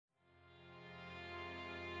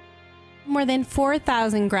More than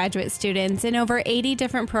 4,000 graduate students in over 80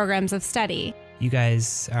 different programs of study. You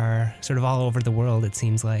guys are sort of all over the world, it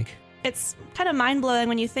seems like. It's kind of mind-blowing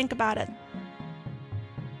when you think about it.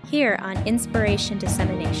 Here on Inspiration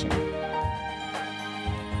Dissemination.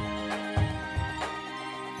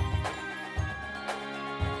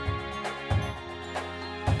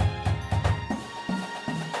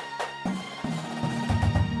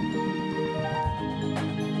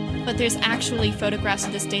 But there's actually photographs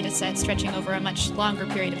of this data set stretching over a much longer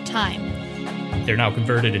period of time. They're now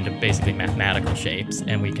converted into basically mathematical shapes,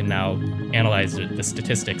 and we can now analyze the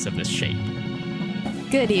statistics of this shape.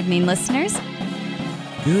 Good evening, listeners.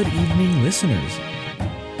 Good evening, listeners.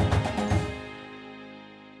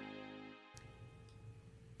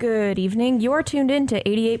 Good evening. You're tuned in to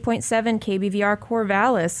 88.7 KBVR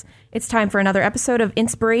Corvallis. It's time for another episode of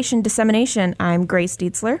Inspiration Dissemination. I'm Grace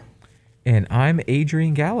Dietzler. And I'm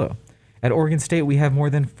Adrian Gallo. At Oregon State, we have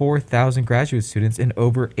more than 4,000 graduate students in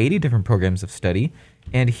over 80 different programs of study.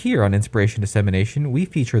 And here on Inspiration Dissemination, we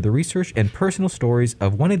feature the research and personal stories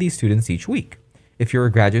of one of these students each week. If you're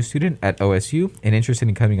a graduate student at OSU and interested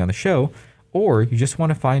in coming on the show, or you just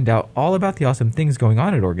want to find out all about the awesome things going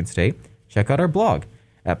on at Oregon State, check out our blog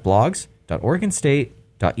at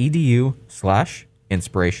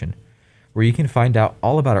blogs.oregonstate.edu/inspiration, where you can find out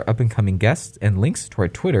all about our up-and-coming guests and links to our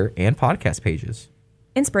Twitter and podcast pages.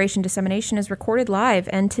 Inspiration Dissemination is recorded live,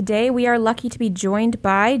 and today we are lucky to be joined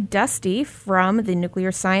by Dusty from the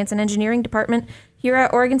Nuclear Science and Engineering Department here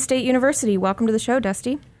at Oregon State University. Welcome to the show,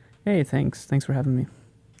 Dusty. Hey, thanks. Thanks for having me.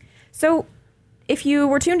 So, if you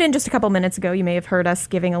were tuned in just a couple minutes ago, you may have heard us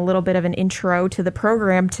giving a little bit of an intro to the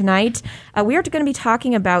program tonight. We are going to be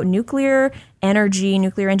talking about nuclear energy,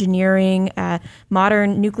 nuclear engineering,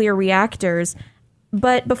 modern nuclear reactors.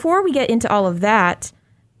 But before we get into all of that,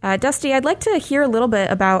 Dusty, I'd like to hear a little bit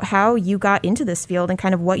about how you got into this field and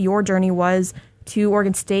kind of what your journey was to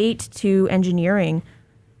Oregon State, to engineering.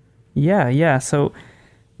 Yeah. So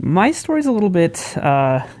my story's a little bit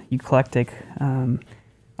eclectic.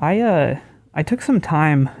 I took some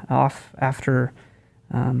time off after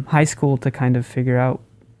high school to kind of figure out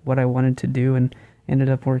what I wanted to do, and ended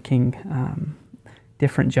up working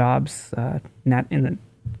different jobs in the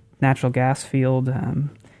natural gas field,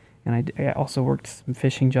 and I also worked some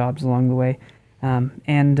fishing jobs along the way.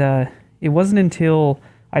 And it wasn't until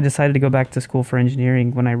I decided to go back to school for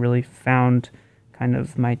engineering when I really found kind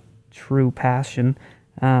of my true passion.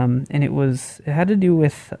 And it had to do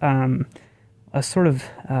with a sort of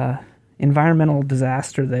environmental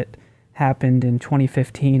disaster that happened in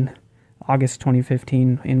 2015, August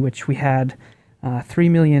 2015, in which we had 3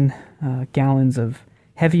 million gallons of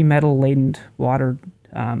heavy metal-laden water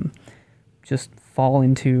just fall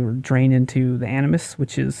into or drain into the Animas,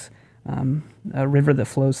 which is a river that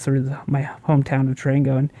flows through my hometown of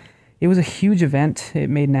Durango. And it was a huge event. It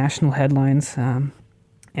made national headlines, and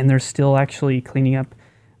they're still actually cleaning up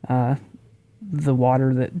the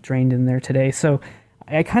water that drained in there today. So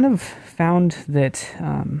I kind of found that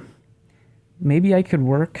maybe I could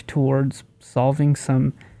work towards solving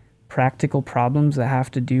some practical problems that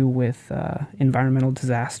have to do with environmental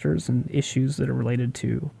disasters and issues that are related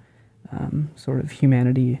to sort of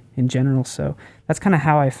humanity in general. So that's kind of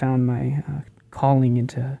how I found my calling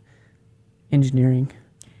into engineering.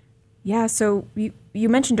 Yeah, so you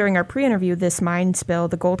mentioned during our pre-interview this mine spill,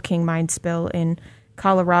 the Gold King mine spill in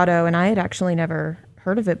Colorado, and I had actually never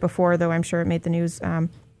heard of it before, though I'm sure it made the news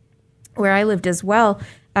where I lived as well.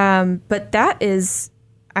 But that is,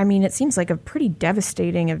 I mean, it seems like a pretty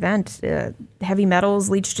devastating event. Heavy metals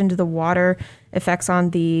leached into the water, effects on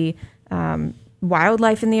the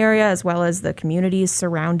wildlife in the area, as well as the communities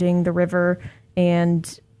surrounding the river.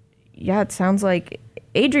 And yeah, it sounds like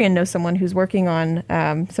Adrian knows someone who's working on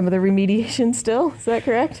some of the remediation still. Is that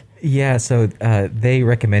correct? Yeah, so they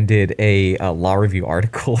recommended a law review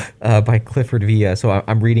article by Clifford Villa. So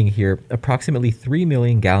I'm reading here, approximately 3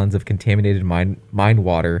 million gallons of contaminated mine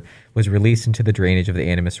water was released into the drainage of the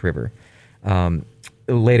Animas River.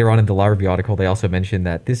 Later on in the law review article, they also mentioned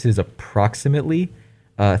that this is approximately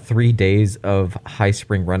 3 days of high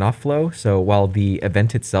spring runoff flow. So while the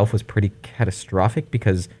event itself was pretty catastrophic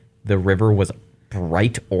because the river was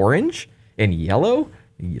bright orange and yellow,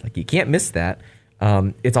 like you can't miss that.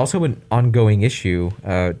 It's also an ongoing issue,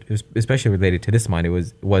 especially related to this mine. It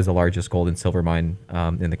was the largest gold and silver mine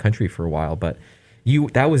in the country for a while, but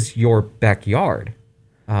that was your backyard.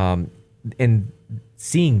 And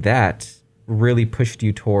seeing that really pushed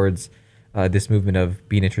you towards this movement of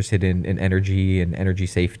being interested in energy and energy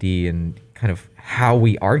safety and kind of how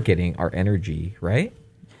we are getting our energy, right?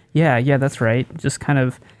 Yeah, that's right. Just kind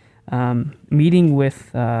of meeting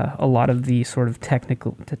with a lot of the sort of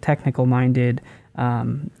technical-minded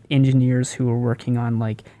engineers who were working on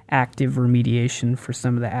like active remediation for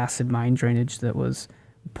some of the acid mine drainage that was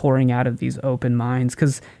pouring out of these open mines.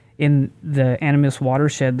 Because in the Animas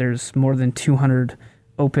watershed, there's more than 200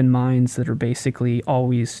 open mines that are basically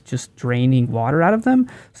always just draining water out of them.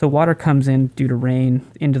 So water comes in due to rain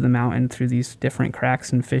into the mountain through these different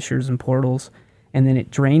cracks and fissures and portals, and then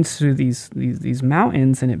it drains through these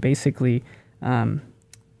mountains, and it basically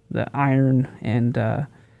the iron and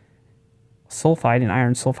sulfide and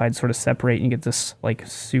iron sulfide sort of separate, and you get this like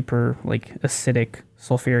super like acidic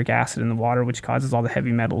sulfuric acid in the water, which causes all the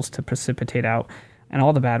heavy metals to precipitate out, and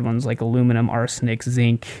all the bad ones like aluminum, arsenic,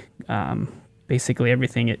 zinc, basically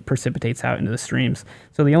everything, it precipitates out into the streams.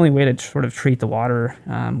 So the only way to sort of treat the water,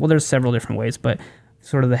 well, there's several different ways, but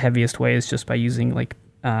sort of the heaviest way is just by using like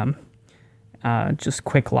just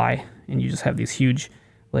quicklye, and you just have these huge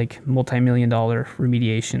like multi-million-dollar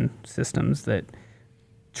remediation systems that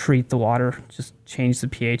treat the water, just change the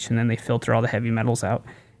pH, and then they filter all the heavy metals out,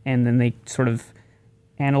 and then they sort of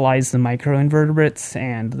analyze the microinvertebrates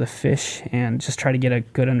and the fish and just try to get a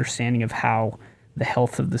good understanding of how the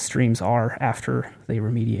health of the streams are after they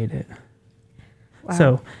remediate it. Wow.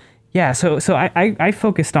 So, yeah, so I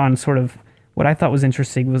focused on sort of what I thought was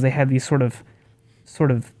interesting was they had these sort of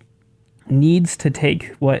needs to take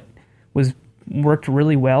what was worked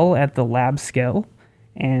really well at the lab scale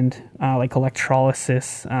and like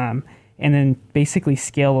electrolysis, and then basically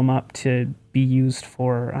scale them up to be used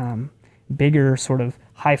for bigger sort of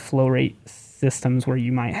high flow rate systems where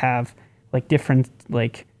you might have like different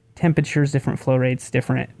like temperatures, different flow rates,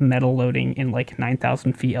 different metal loading in like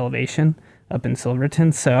 9,000 feet elevation up in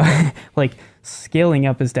Silverton. So like scaling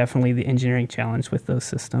up is definitely the engineering challenge with those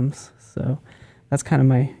systems. So that's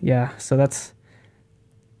kind of so that's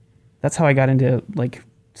how I got into like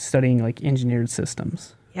studying like engineered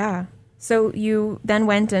systems. Yeah. So you then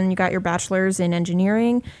went and you got your bachelor's in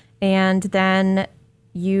engineering, and then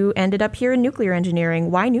you ended up here in nuclear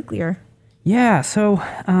engineering. Why nuclear? Yeah. So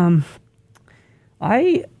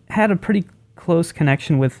I had a pretty close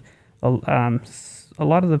connection with a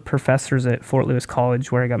lot of the professors at Fort Lewis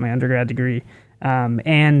College, where I got my undergrad degree,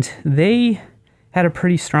 and they had a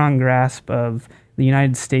pretty strong grasp of the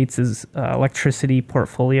United States' electricity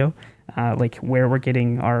portfolio, like where we're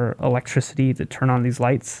getting our electricity to turn on these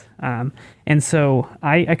lights. And so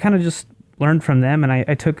I kind of just learned from them, and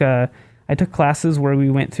I took classes where we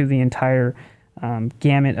went through the entire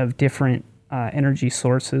gamut of different energy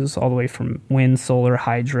sources, all the way from wind, solar,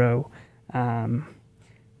 hydro.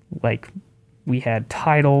 Like we had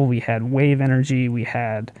tidal, we had wave energy, we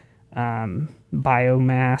had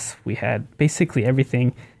biomass, we had basically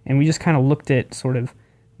everything. And we just kind of looked at sort of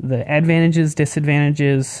the advantages,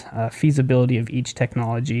 disadvantages, feasibility of each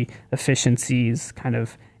technology, efficiencies, kind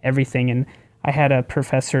of everything. And I had a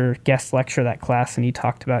professor guest lecture that class, and he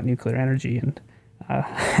talked about nuclear energy. And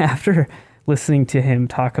after listening to him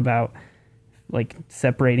talk about like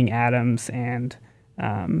separating atoms and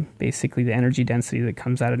basically the energy density that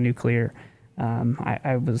comes out of nuclear,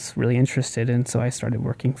 I was really interested, and so I started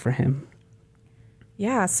working for him.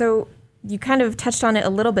 Yeah, so you kind of touched on it a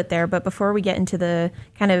little bit there, but before we get into the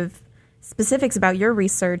kind of specifics about your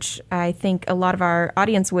research, I think a lot of our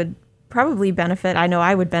audience would probably benefit, I know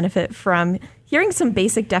I would benefit from hearing some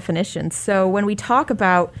basic definitions. So when we talk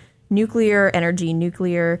about nuclear energy,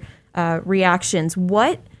 nuclear reactions,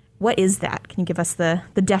 what is that? Can you give us the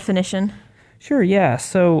definition? Sure, yeah.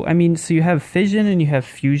 So, so you have fission and you have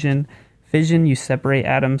fusion. Fission, you separate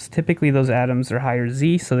atoms. Typically, those atoms are higher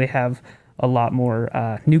Z, so they have a lot more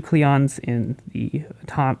nucleons in the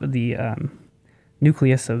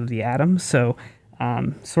nucleus of the atom. So,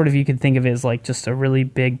 sort of you could think of it as like just a really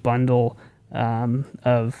big bundle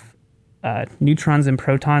of neutrons and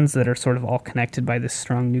protons that are sort of all connected by this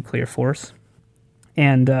strong nuclear force.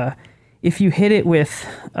 And if you hit it with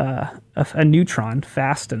a neutron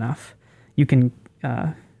fast enough, you can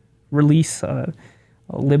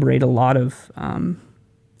liberate a lot of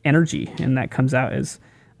energy, and that comes out as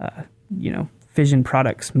fission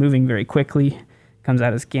products moving very quickly, comes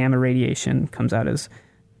out as gamma radiation, comes out as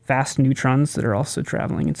fast neutrons that are also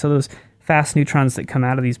traveling. And so those fast neutrons that come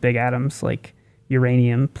out of these big atoms like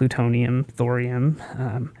uranium, plutonium, thorium,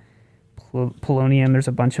 polonium, there's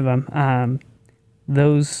a bunch of them,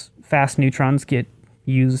 those fast neutrons get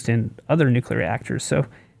used in other nuclear reactors. So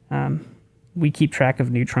we keep track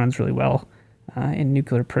of neutrons really well in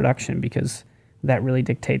nuclear production, because that really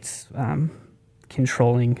dictates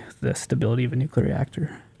controlling the stability of a nuclear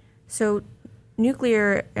reactor. So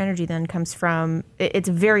nuclear energy then comes from, it's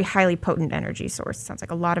a very highly potent energy source. It sounds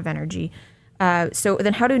like a lot of energy. So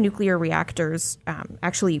then how do nuclear reactors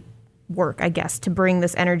actually work, I guess, to bring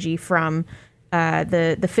this energy from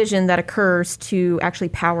the fission that occurs to actually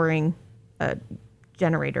powering a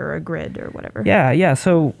generator or a grid or whatever? Yeah.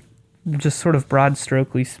 So just sort of broad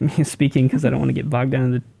strokely speaking, because I don't want to get bogged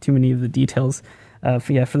down into too many of the details.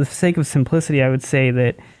 For the sake of simplicity, I would say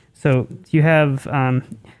that so you have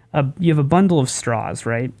a bundle of straws,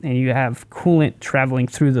 right? And you have coolant traveling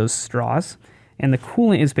through those straws. And the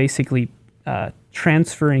coolant is basically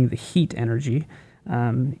transferring the heat energy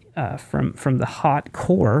from the hot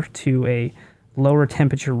core to a lower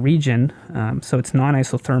temperature region, so it's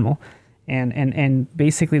non-isothermal. And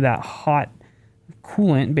basically that hot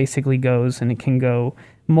coolant basically goes, and it can go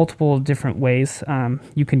multiple different ways.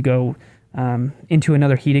 You can go into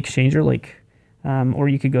another heat exchanger, or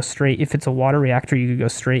you could go straight, if it's a water reactor, you could go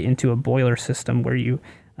straight into a boiler system where you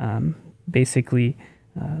basically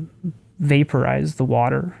vaporize the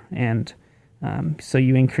water, and so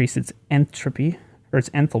you increase its enthalpy,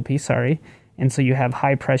 and so you have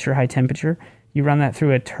high pressure, high temperature. You run that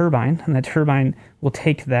through a turbine, and the turbine will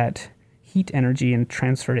take that heat energy and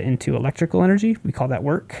transfer it into electrical energy. We call that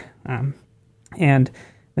work. And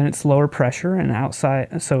then it's lower pressure and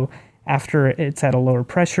outside. So after it's at a lower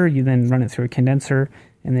pressure, you then run it through a condenser,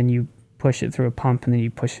 and then you push it through a pump, and then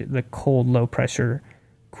you push the cold, low pressure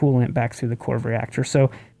coolant back through the core of the reactor. So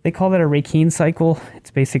they call that a Rankine cycle.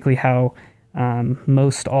 It's basically how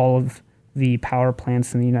most all of the power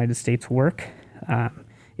plants in the United States work.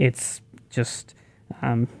 It's just,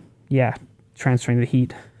 transferring the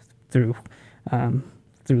heat through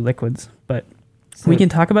liquids. But we can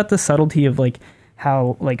talk about the subtlety of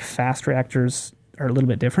how fast reactors are a little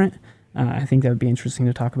bit different. I think that would be interesting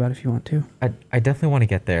to talk about if you want to. I definitely want to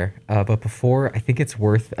get there. But before, I think it's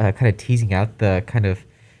worth kind of teasing out the kind of,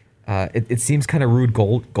 it seems kind of Rube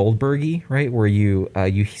Goldberg-y, right? Where you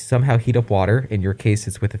somehow heat up water. In your case,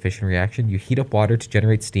 it's with a fission reaction. You heat up water to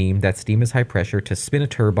generate steam. That steam is high pressure to spin a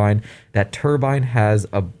turbine. That turbine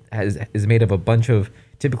is made of a bunch of,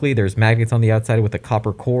 typically there's magnets on the outside with a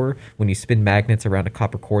copper core. When you spin magnets around a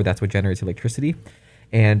copper core, that's what generates electricity.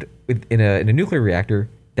 And in a nuclear reactor,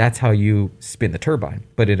 that's how you spin the turbine.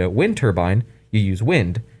 But in a wind turbine, you use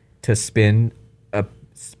wind to spin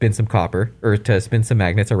some copper, or to spin some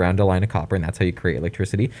magnets around a line of copper, and that's how you create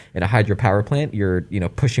electricity. In a hydropower plant, you're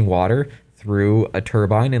pushing water through a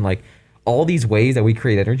turbine, and all these ways that we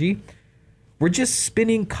create energy, we're just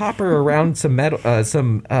spinning copper around some metal,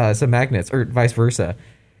 some magnets, or vice versa.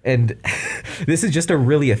 And this is just a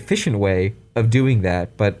really efficient way of doing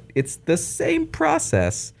that, but it's the same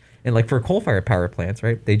process. And for coal-fired power plants,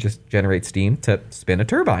 right? They just generate steam to spin a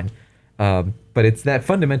turbine. But it's that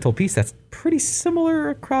fundamental piece that's pretty similar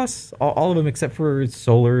across all of them, except for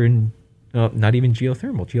solar and not even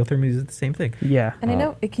geothermal. Geothermal is the same thing. Yeah. And I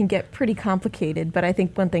know it can get pretty complicated, but I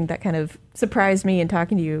think one thing that kind of surprised me in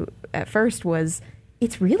talking to you at first was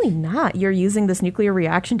it's really not. You're using this nuclear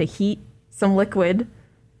reaction to heat some liquid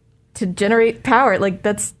to generate power.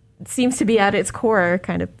 That seems to be at its core,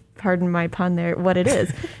 kind of, pardon my pun there, what it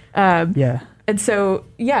is. Yeah. And so,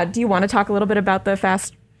 do you want to talk a little bit about the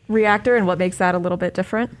fast reactor and what makes that a little bit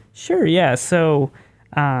different? Sure, yeah. So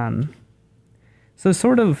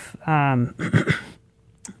sort of,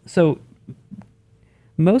 so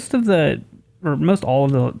most all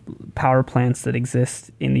of the power plants that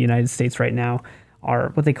exist in the United States right now are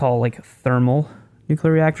what they call thermal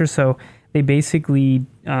nuclear reactors. So they basically,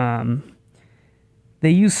 they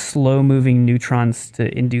use slow-moving neutrons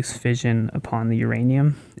to induce fission upon the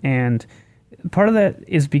uranium. And part of that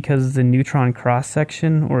is because the neutron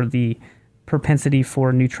cross-section, or the propensity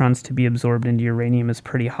for neutrons to be absorbed into uranium, is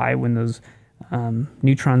pretty high when those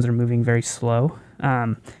neutrons are moving very slow.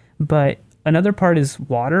 But another part is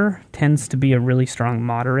water tends to be a really strong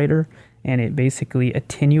moderator, and it basically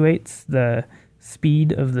attenuates the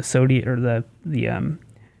speed of the sodium, or the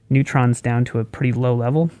neutrons, down to a pretty low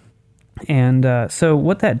level. And so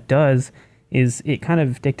what that does is it kind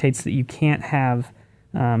of dictates that you can't have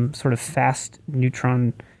sort of fast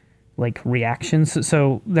neutron reactions.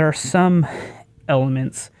 So there are some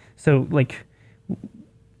elements. So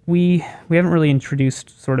we haven't really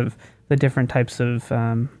introduced sort of the different types of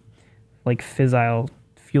fissile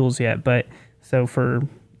fuels yet. But so for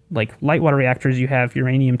light water reactors, you have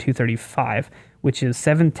uranium-235, which is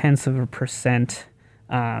 0.7%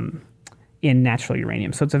 in natural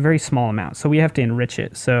uranium. So it's a very small amount. So we have to enrich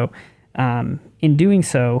it. So in doing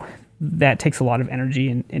so, that takes a lot of energy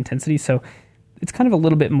and intensity. So it's kind of a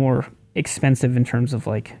little bit more expensive in terms of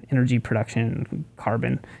energy production and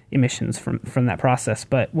carbon emissions from that process.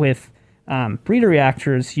 But with breeder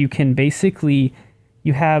reactors, you can basically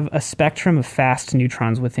you have a spectrum of fast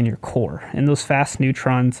neutrons within your core, and those fast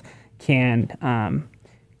neutrons can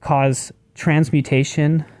cause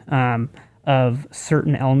transmutation of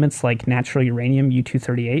certain elements like natural uranium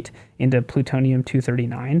U-238 into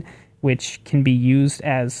plutonium-239, which can be used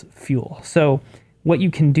as fuel. So what you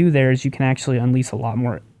can do there is you can actually unleash a lot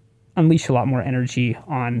more energy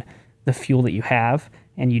on the fuel that you have,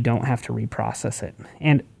 and you don't have to reprocess it.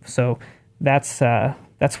 And so that's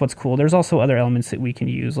what's cool. There's also other elements that we can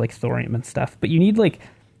use like thorium and stuff, but you need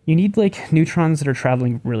neutrons that are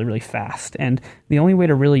traveling really, really fast. And the only way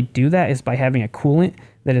to really do that is by having a coolant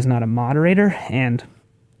that is not a moderator. And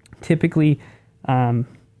typically,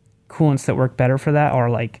 coolants that work better for that are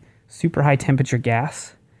like super high temperature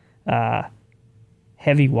gas,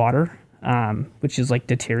 heavy water, which is like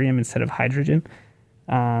deuterium instead of hydrogen.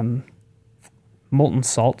 Molten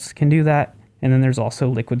salts can do that. And then there's also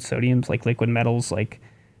liquid sodiums, like liquid metals, like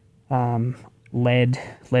lead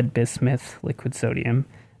bismuth, liquid sodium.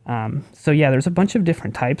 So yeah, there's a bunch of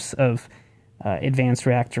different types of advanced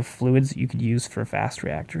reactor fluids that you could use for fast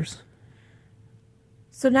reactors.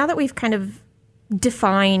 So now that we've kind of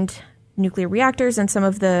defined nuclear reactors and some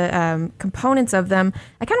of the components of them,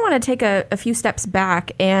 I kind of want to take a few steps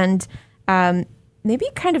back and maybe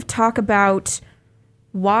kind of talk about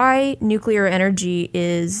why nuclear energy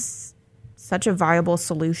is such a viable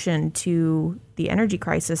solution to the energy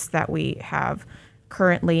crisis that we have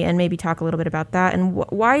currently, and maybe talk a little bit about that and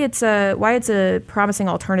why it's a promising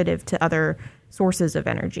alternative to other sources of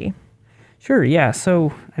energy. Sure. Yeah.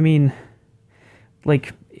 So, I mean,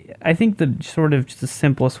 like, I think the sort of just the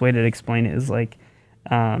simplest way to explain it is like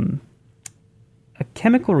a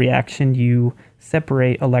chemical reaction. You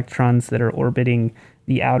separate electrons that are orbiting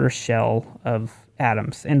the outer shell of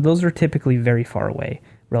atoms, and those are typically very far away,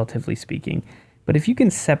 relatively speaking. But if you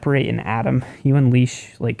can separate an atom, you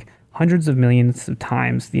unleash like hundreds of millions of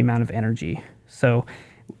times the amount of energy. So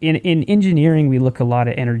in engineering, we look a lot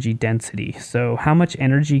at energy density. So how much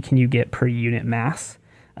energy can you get per unit mass?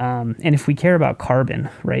 And if we care about carbon,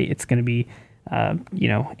 right, it's going to be,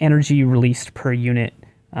 energy released per unit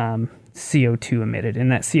CO2 emitted.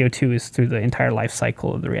 And that CO2 is through the entire life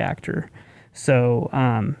cycle of the reactor. So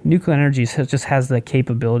nuclear energy just has the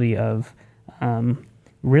capability of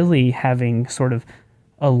really having sort of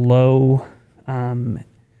a low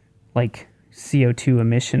like CO2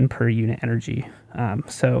 emission per unit energy.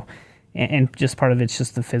 And just part of it's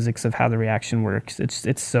just the physics of how the reaction works.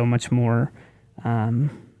 It's so much more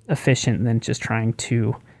efficient than just trying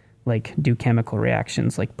to like do chemical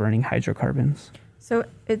reactions like burning hydrocarbons. So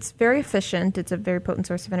it's very efficient. It's a very potent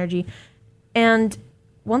source of energy. And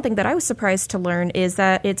one thing that I was surprised to learn is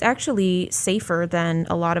that it's actually safer than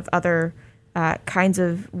a lot of other kinds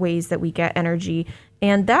of ways that we get energy.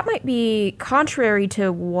 And that might be contrary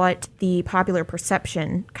to what the popular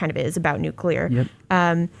perception kind of is about nuclear.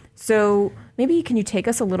 Yep. So maybe can you take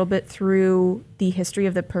us a little bit through the history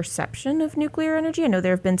of the perception of nuclear energy? I know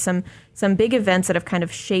there have been some big events that have kind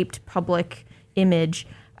of shaped public image,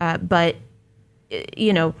 but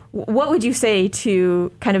what would you say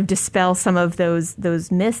to kind of dispel some of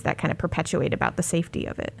those myths that kind of perpetuate about the safety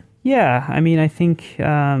of it? Yeah, I mean, I think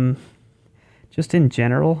just in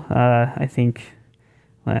general, I think,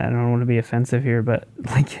 I don't want to be offensive here, but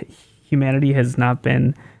like humanity has not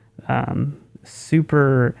been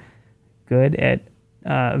super good at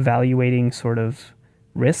evaluating sort of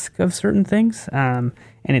risk of certain things. And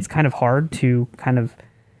it's kind of hard to kind of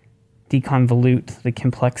deconvolute the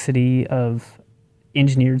complexity of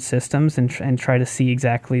engineered systems and try to see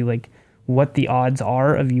exactly like what the odds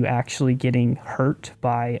are of you actually getting hurt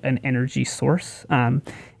by an energy source.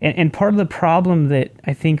 And part of the problem that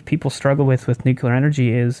I think people struggle with nuclear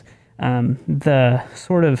energy is the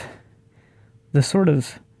sort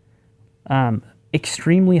of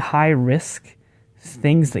extremely high risk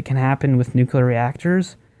things that can happen with nuclear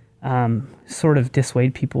reactors sort of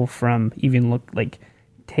dissuade people from even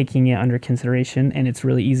taking it under consideration. And it's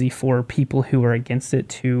really easy for people who are against it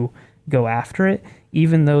to go after it,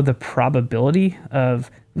 even though the probability of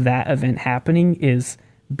that event happening is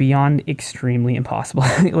beyond extremely impossible.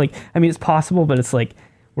 It's possible, but it's like,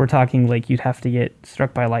 we're talking like you'd have to get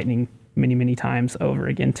struck by lightning many, many times over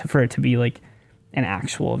again for it to be like an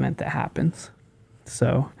actual event that happens.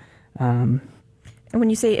 So, and when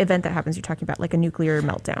you say event that happens, you're talking about like a nuclear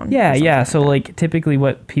meltdown. Yeah. So like typically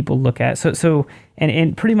what people look at,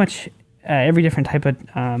 and pretty much every different type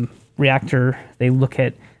of reactor, they look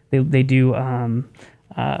at, they do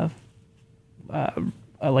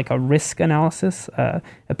like a risk analysis, a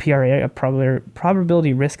PRA, a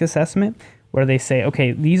probability risk assessment, where they say,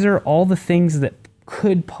 okay, these are all the things that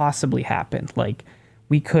could possibly happen. Like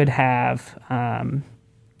we could have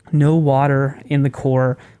no water in the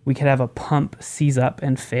core. We could have a pump seize up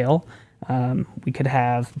and fail. We could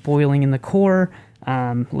have boiling in the core,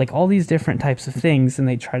 like all these different types of things. And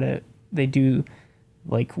they do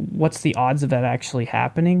like, what's the odds of that actually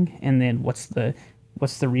happening? And then what's the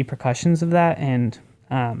repercussions of that? And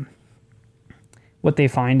what they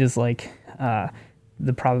find is like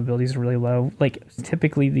the probability is really low. Like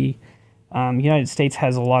typically the United States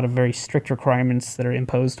has a lot of very strict requirements that are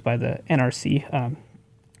imposed by the NRC,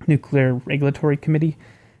 Nuclear Regulatory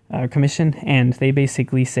Commission, and they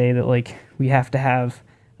basically say that like we have to have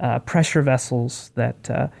pressure vessels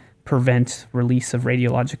that prevent release of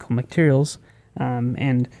radiological materials,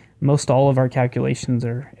 and most all of our calculations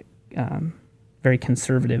are very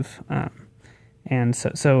conservative, and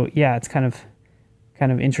so yeah, it's kind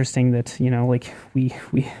of interesting that like we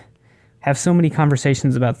have so many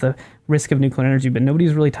conversations about the risk of nuclear energy, but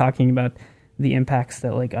nobody's really talking about the impacts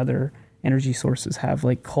that like other energy sources have,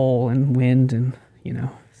 like coal and wind and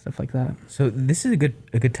stuff like that. So this is a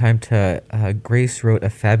good time to Grace wrote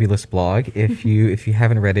a fabulous blog. If you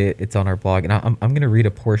haven't read it, it's on our blog, and I'm going to read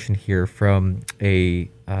a portion here from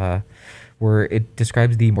where it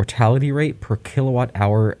describes the mortality rate per kilowatt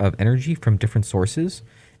hour of energy from different sources,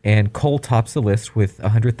 and coal tops the list with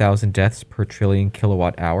 100,000 deaths per trillion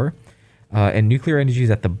kilowatt hour, and nuclear energy is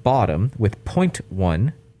at the bottom with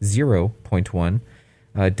 0.1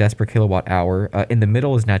 deaths per kilowatt hour. In the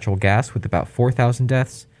middle is natural gas with about 4,000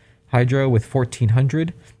 deaths, hydro with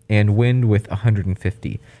 1,400, and wind with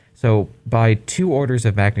 150. So by 2 orders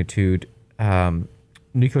of magnitude,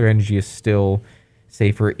 nuclear energy is still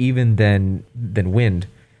safer even than wind.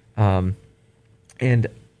 And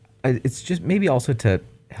it's just maybe also to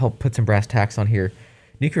help put some brass tacks on here.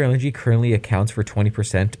 Nuclear energy currently accounts for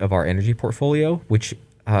 20% of our energy portfolio, which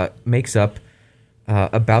makes up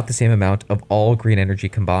about the same amount of all green energy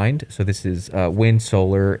combined. So this is wind,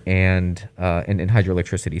 solar, and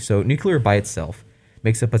hydroelectricity. So nuclear by itself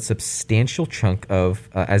makes up a substantial chunk of,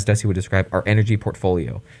 as Dusty would describe, our energy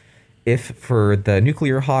portfolio. If for the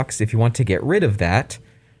nuclear hawks, if you want to get rid of that,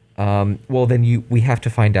 well, then we have to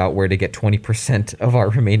find out where to get 20% of our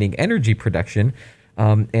remaining energy production.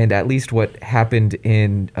 And at least what happened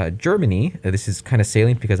in Germany, this is kind of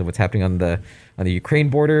salient because of what's happening on the Ukraine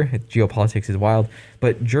border. Geopolitics is wild,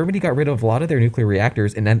 but Germany got rid of a lot of their nuclear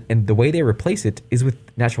reactors, and the way they replace it is with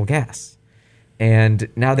natural gas. And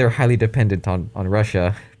now they're highly dependent on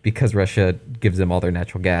Russia because Russia gives them all their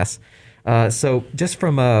natural gas. So just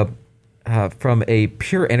from a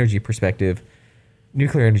pure energy perspective,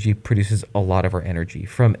 nuclear energy produces a lot of our energy.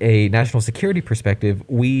 From a national security perspective,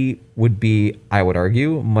 we would be, I would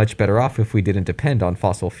argue, much better off if we didn't depend on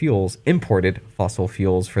fossil fuels, imported fossil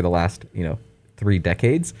fuels for the last 3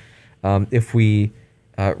 decades. If we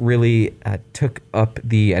really took up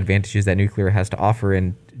the advantages that nuclear has to offer,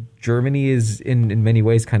 and Germany is in many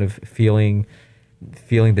ways kind of feeling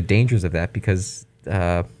the dangers of that because,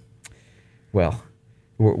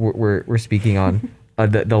 we're speaking on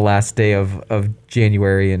the last day of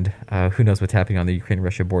January, and who knows what's happening on the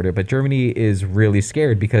Ukraine-Russia border. But Germany is really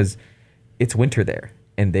scared because it's winter there,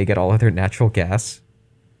 and they get all of their natural gas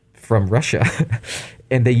from Russia.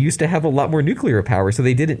 And they used to have a lot more nuclear power, so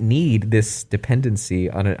they didn't need this dependency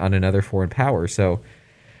on another foreign power. So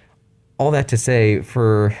all that to say,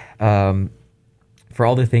 for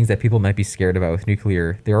all the things that people might be scared about with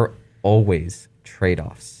nuclear, there are always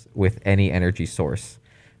trade-offs with any energy source.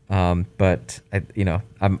 But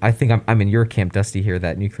I think I'm in your camp, Dusty, here,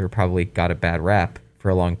 that nuclear probably got a bad rap for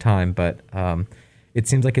a long time, but it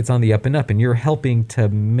seems like it's on the up and up, and you're helping to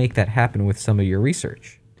make that happen with some of your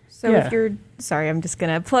research. So if you're, sorry, I'm just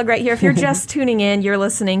going to plug right here. If you're just tuning in, you're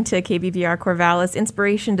listening to KBVR Corvallis,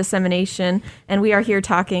 Inspiration Dissemination, and we are here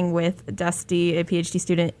talking with Dusty, a PhD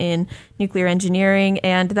student in nuclear engineering.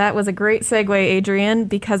 And that was a great segue, Adrian,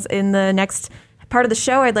 because in the next part of the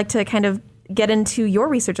show, I'd like to kind of get into your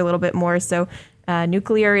research a little bit more. So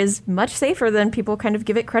nuclear is much safer than people kind of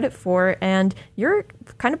give it credit for, and you're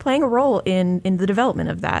kind of playing a role in the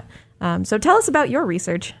development of that. So tell us about your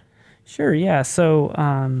research. Sure, yeah.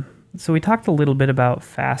 So we talked a little bit about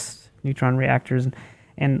fast neutron reactors,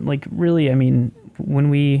 and like really, I mean, when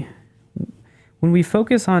we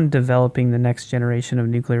focus on developing the next generation of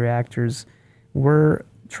nuclear reactors, we're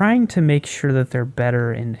trying to make sure that they're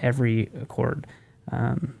better in every accord.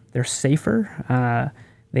 They're safer.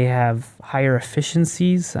 They have higher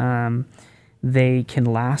efficiencies. They can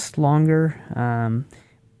last longer.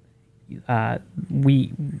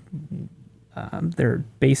 They're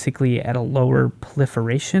basically at a lower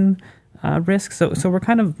proliferation risk. So we're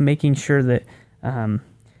kind of making sure that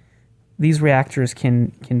these reactors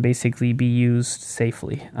can basically be used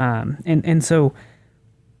safely. And so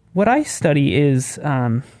what I study is,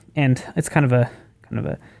 and it's kind of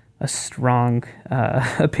a strong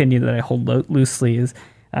opinion that I hold loosely, is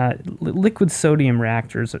liquid sodium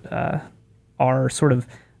reactors are sort of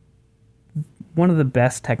one of the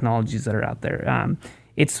best technologies that are out there.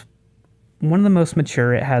 It's one of the most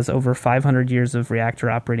mature. It has over 500 years of reactor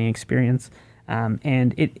operating experience,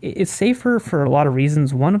 and it's safer for a lot of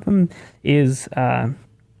reasons. One of them is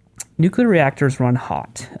nuclear reactors run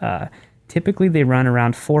hot. Typically, they run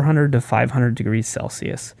around 400 to 500 degrees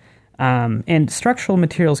Celsius. And structural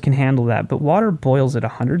materials can handle that, but water boils at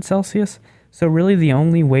 100 Celsius. So really the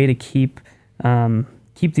only way to keep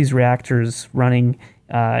these reactors running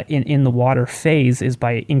in the water phase is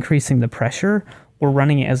by increasing the pressure or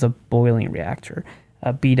running it as a boiling reactor,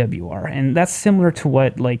 a BWR. And that's similar to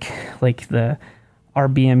what like the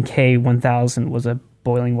RBMK 1000 was a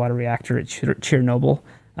boiling water reactor at Chernobyl.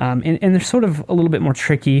 And they're sort of a little bit more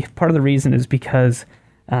tricky. Part of the reason is because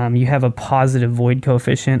you have a positive void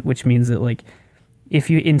coefficient, which means that like if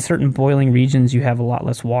you in certain boiling regions you have a lot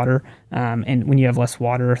less water, and when you have less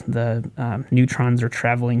water, the neutrons are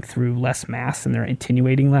traveling through less mass and they're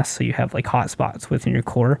attenuating less, so you have like hot spots within your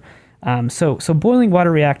core. So boiling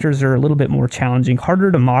water reactors are a little bit more challenging,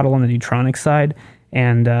 harder to model on the neutronic side,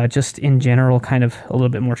 and just in general kind of a little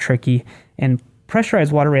bit more tricky. And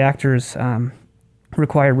pressurized water reactors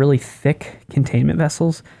require really thick containment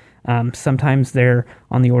vessels. Sometimes they're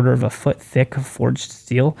on the order of a foot thick of forged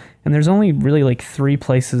steel, and there's only really like 3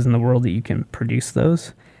 places in the world that you can produce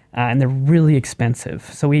those, and they're really expensive.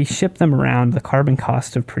 So we ship them around. The carbon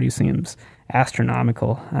cost of producing them is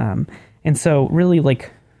astronomical, and so really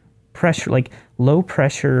like low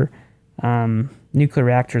pressure nuclear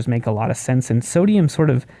reactors make a lot of sense, and sodium sort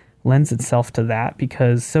of lends itself to that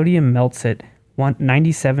because sodium melts at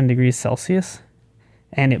 97 degrees Celsius.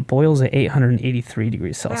 And it boils at 883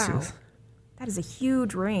 degrees Celsius. Wow. That is a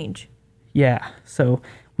huge range. Yeah. So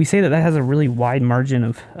we say that has a really wide margin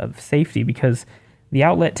of safety because the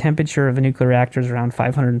outlet temperature of a nuclear reactor is around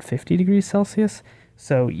 550 degrees Celsius.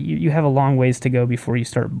 So you have a long ways to go before you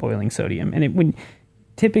start boiling sodium. And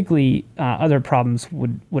typically other problems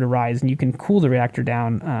would arise, and you can cool the reactor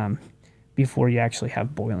down before you actually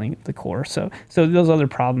have boiling of the core. So those other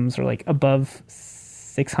problems are like above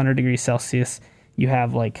 600 degrees Celsius. You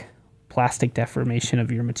have like plastic deformation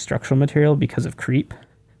of your structural material because of creep.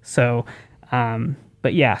 So,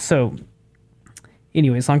 but yeah, so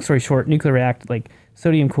anyways, long story short,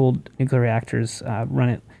 sodium cooled nuclear reactors run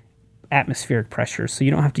at atmospheric pressure. So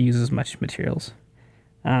you don't have to use as much materials.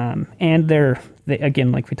 And they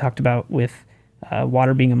again, like we talked about with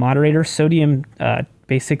water being a moderator, sodium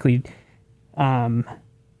basically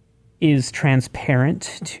is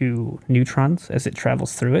transparent to neutrons as it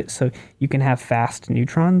travels through it, so you can have fast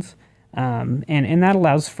neutrons, and that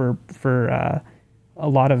allows for a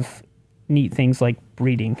lot of neat things like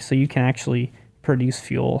breeding. So you can actually produce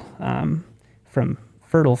fuel from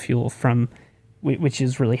fertile fuel which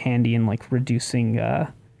is really handy in like reducing the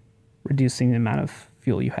amount of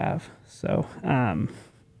fuel you have. So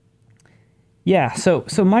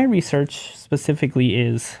so my research specifically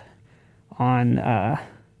is on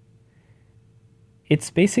it's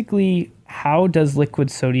basically how does liquid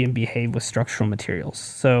sodium behave with structural materials.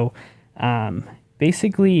 So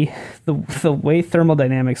basically the way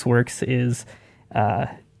thermodynamics works is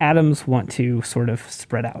atoms want to sort of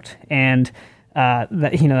spread out, and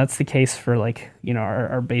that's the case for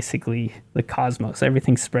our basically the cosmos.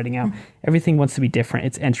 Everything's spreading out. Everything wants to be different.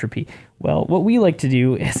 It's entropy. Well, what we like to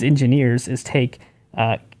do as engineers is take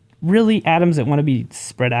really atoms that want to be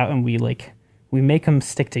spread out, and we make them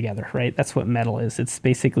stick together, right? That's what metal is. It's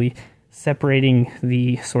basically separating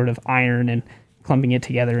the sort of iron and clumping it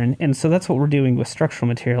together. And so that's what we're doing with structural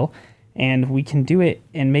material. And we can do it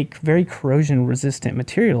and make very corrosion-resistant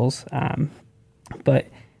materials. But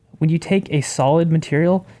when you take a solid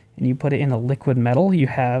material and you put it in a liquid metal, you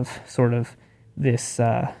have sort of this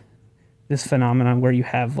phenomenon where you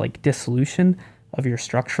have like dissolution of your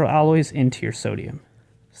structural alloys into your sodium.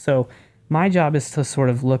 So my job is to sort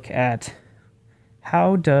of look at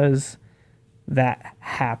how does that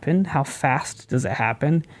happen? How fast does it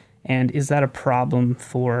happen? And is that a problem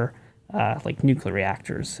for nuclear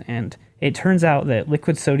reactors? And it turns out that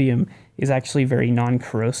liquid sodium is actually very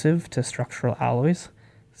non-corrosive to structural alloys.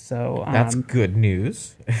 So that's good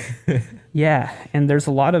news. Yeah, and there's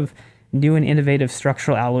a lot of new and innovative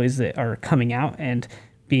structural alloys that are coming out and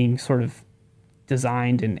being sort of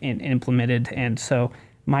designed and implemented. And so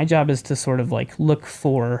my job is to sort of look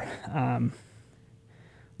for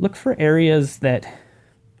areas that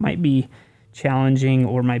might be challenging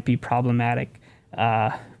or might be problematic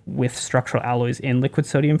with structural alloys in liquid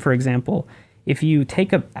sodium. For example, if you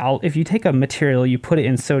take a material, you put it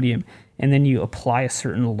in sodium, and then you apply a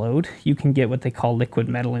certain load, you can get what they call liquid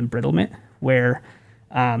metal embrittlement, where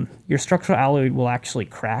your structural alloy will actually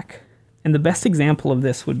crack. And the best example of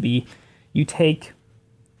this would be you take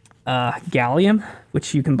gallium,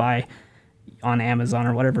 which you can buy on Amazon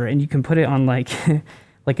or whatever, and you can put it on like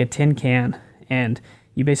a tin can, and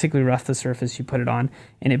you basically rough the surface, you put it on,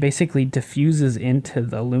 and it basically diffuses into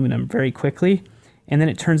the aluminum very quickly, and then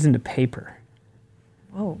it turns into paper.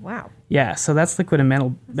 Oh, wow. Yeah, so that's liquid and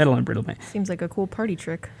metal embrittlement. Seems like a cool party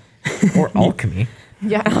trick. Or alchemy.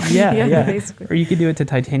 Yeah, basically. Or you could do it to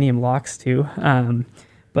titanium locks too.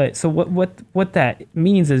 But so what that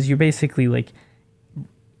means is you're basically like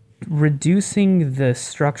reducing the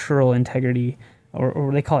structural integrity,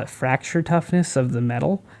 or they call it fracture toughness of the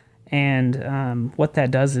metal. And what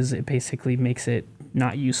that does is it basically makes it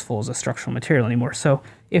not useful as a structural material anymore. So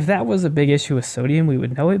if that was a big issue with sodium, we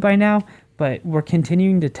would know it by now, but we're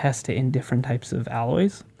continuing to test it in different types of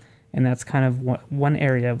alloys. And that's kind of one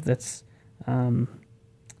area that's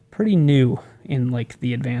pretty new in like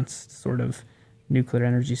the advanced sort of nuclear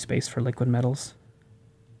energy space for liquid metals.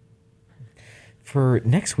 For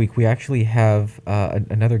next week, we actually have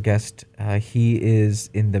another guest. He is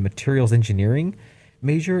in the materials engineering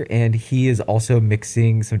major, and he is also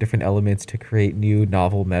mixing some different elements to create new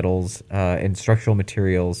novel metals and structural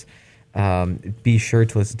materials. Be sure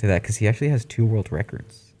to listen to that because he actually has 2 world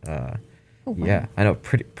records. Oh, wow. Yeah, I know,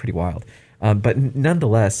 pretty wild. But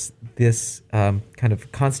nonetheless, this kind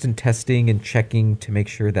of constant testing and checking to make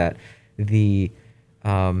sure that the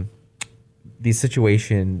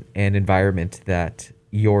situation and environment that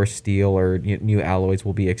your steel or new alloys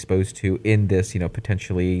will be exposed to in this,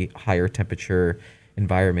 potentially higher temperature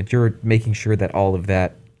environment, you're making sure that all of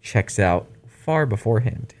that checks out far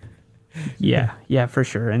beforehand. Yeah, for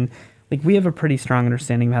sure. And like we have a pretty strong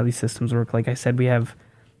understanding of how these systems work. Like I said, we have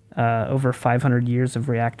over 500 years of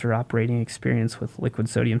reactor operating experience with liquid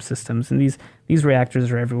sodium systems, and these reactors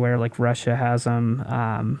are everywhere. Like Russia has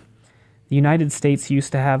them. The United States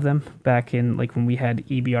used to have them back in like when we had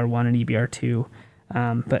EBR1 and EBR2,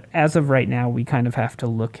 but as of right now, we kind of have to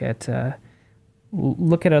look at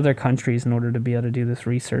other countries in order to be able to do this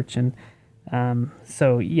research. And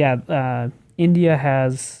India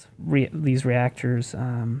has these reactors,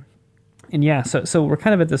 so we're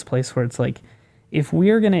kind of at this place where it's like, if we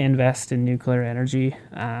are going to invest in nuclear energy,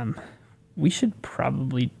 we should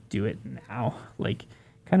probably do it now. Like,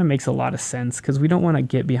 kind of makes a lot of sense because we don't want to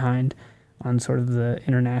get behind on sort of the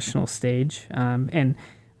international stage.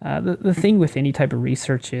 The thing with any type of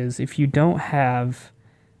research is if you don't have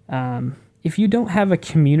a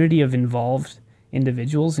community of involved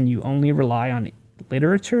individuals and you only rely on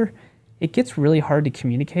literature, it gets really hard to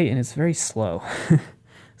communicate and it's very slow.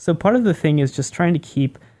 So part of the thing is just trying to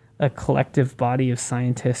keep a collective body of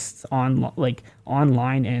scientists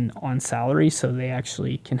online and on salary so they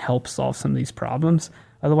actually can help solve some of these problems.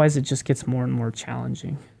 Otherwise, it just gets more and more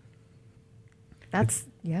challenging.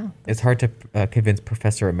 It's hard to convince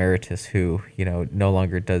Professor Emeritus, who no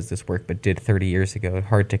longer does this work but did 30 years ago.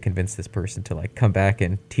 Hard to convince this person to come back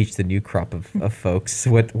and teach the new crop of folks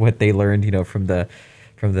what they learned from the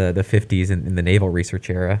 50s and in the naval research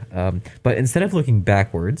era. But instead of looking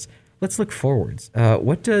backwards, let's look forwards.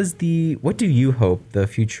 What do you hope the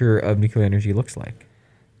future of nuclear energy looks like?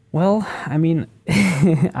 Well, I mean,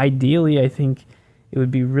 ideally, I think it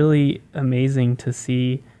would be really amazing to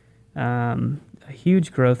see a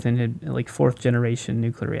huge growth in like 4th generation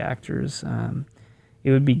nuclear reactors.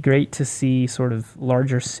 It would be great to see sort of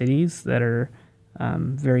larger cities that are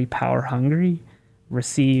very power hungry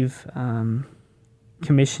receive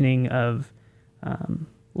commissioning of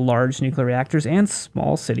large nuclear reactors, and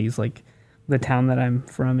small cities like the town that I'm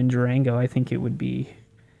from in Durango. I think it would be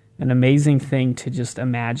an amazing thing to just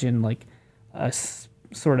imagine like a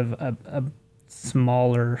sort of a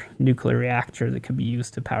smaller nuclear reactor that could be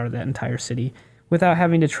used to power that entire city without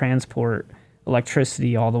having to transport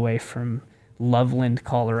electricity all the way from Loveland,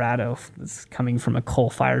 Colorado. It's coming from a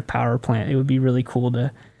coal-fired power plant. It would be really cool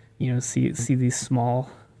to, see these small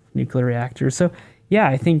nuclear reactors. So yeah,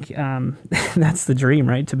 I think that's the dream,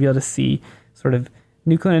 right? To be able to see sort of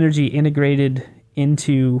nuclear energy integrated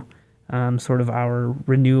into sort of our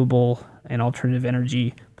renewable and alternative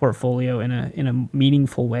energy portfolio in a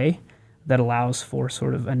meaningful way that allows for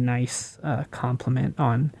sort of a nice complement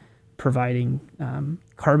on providing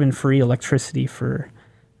carbon-free electricity for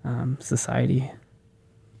society.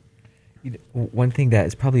 One thing that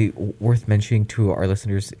is probably worth mentioning to our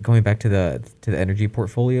listeners, going back to the energy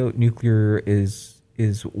portfolio, nuclear is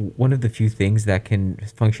one of the few things that can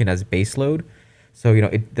function as baseload. So,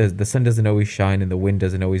 the sun doesn't always shine and the wind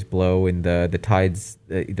doesn't always blow and the tides,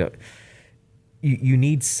 you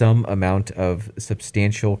need some amount of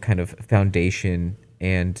substantial kind of foundation,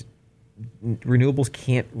 and renewables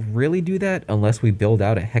can't really do that unless we build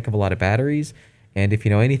out a heck of a lot of batteries. And if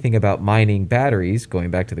you know anything about mining batteries,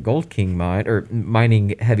 going back to the Gold King mine, or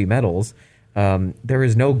mining heavy metals, there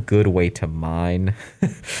is no good way to mine.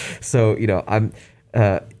 So,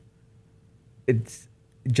 it's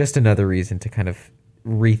just another reason to kind of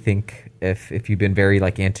rethink, if you've been very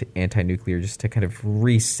like anti-nuclear, just to kind of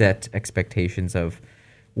reset expectations of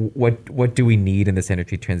what do we need in this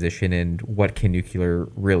energy transition and what can nuclear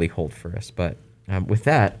really hold for us. But with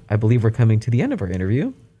that, I believe we're coming to the end of our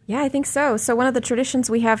interview. Yeah, I think so. So one of the traditions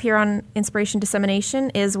we have here on Inspiration Dissemination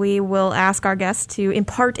is we will ask our guests to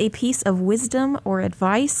impart a piece of wisdom or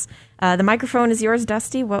advice. The microphone is yours,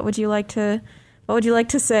 Dusty. What would you like to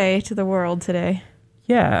say to the world today?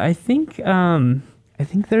 Yeah, I think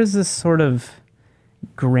there's this sort of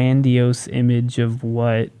grandiose image of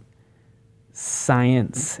what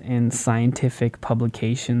science and scientific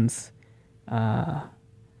publications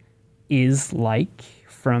is like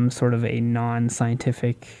from sort of a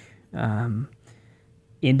non-scientific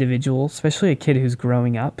individual, especially a kid who's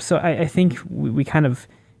growing up. So I think we kind of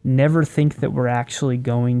never think that we're actually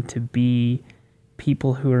going to be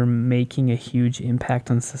people who are making a huge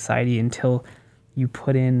impact on society until you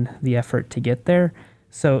put in the effort to get there.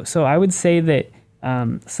 So I would say that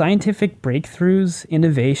scientific breakthroughs,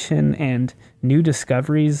 innovation, and new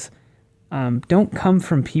discoveries don't come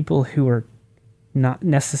from people who are not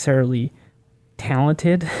necessarily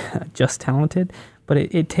talented, just talented, but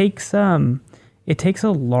it takes a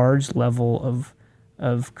large level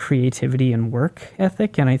of creativity and work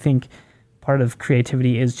ethic, and I think part of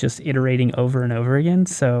creativity is just iterating over and over again.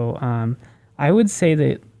 So I would say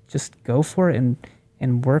that just go for it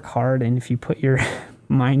and work hard, and if you put your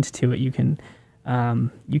mind to it, you can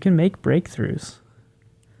make breakthroughs.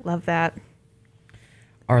 Love that.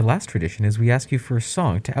 Our last tradition is we ask you for a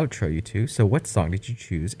song to outro you to. So what song did you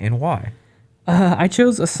choose and why? I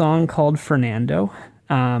chose a song called Fernando,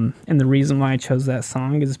 and the reason why I chose that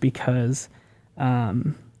song is because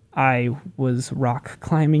I was rock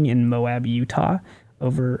climbing in Moab, Utah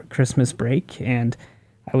over Christmas break, and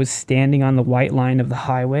I was standing on the white line of the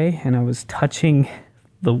highway, and I was touching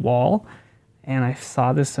the wall, and I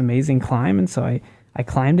saw this amazing climb, and so I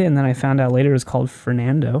climbed it, and then I found out later it was called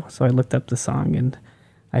Fernando, so I looked up the song, and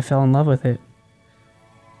I fell in love with it.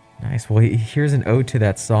 Nice. Well, here's an ode to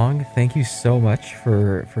that song. Thank you so much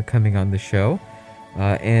for coming on the show.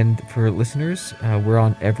 And for listeners, we're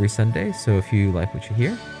on every Sunday, so if you like what you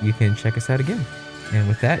hear, you can check us out again. And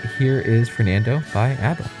with that, here is Fernando by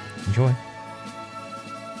ABBA. Enjoy.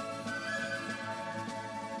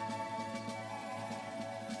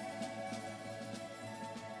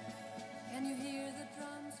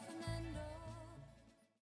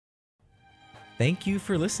 Thank you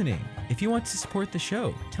for listening. If you want to support the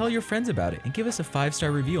show, tell your friends about it and give us a 5-star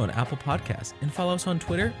review on Apple Podcasts, and follow us on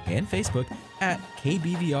Twitter and Facebook at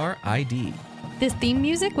KBVRID. This theme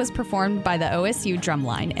music was performed by the OSU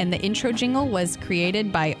Drumline, and the intro jingle was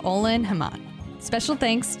created by Olin Haman. Special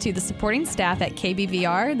thanks to the supporting staff at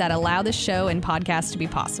KBVR that allow the show and podcast to be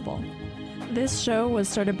possible. This show was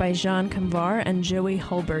started by Jean Kamvar and Joey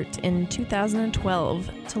Hulbert in 2012.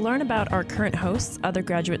 To learn about our current hosts, other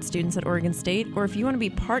graduate students at Oregon State, or if you want to be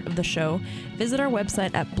part of the show, visit our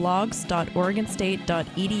website at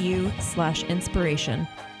blogs.oregonstate.edu/inspiration.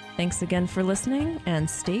 Thanks again for listening, and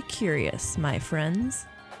stay curious, my friends.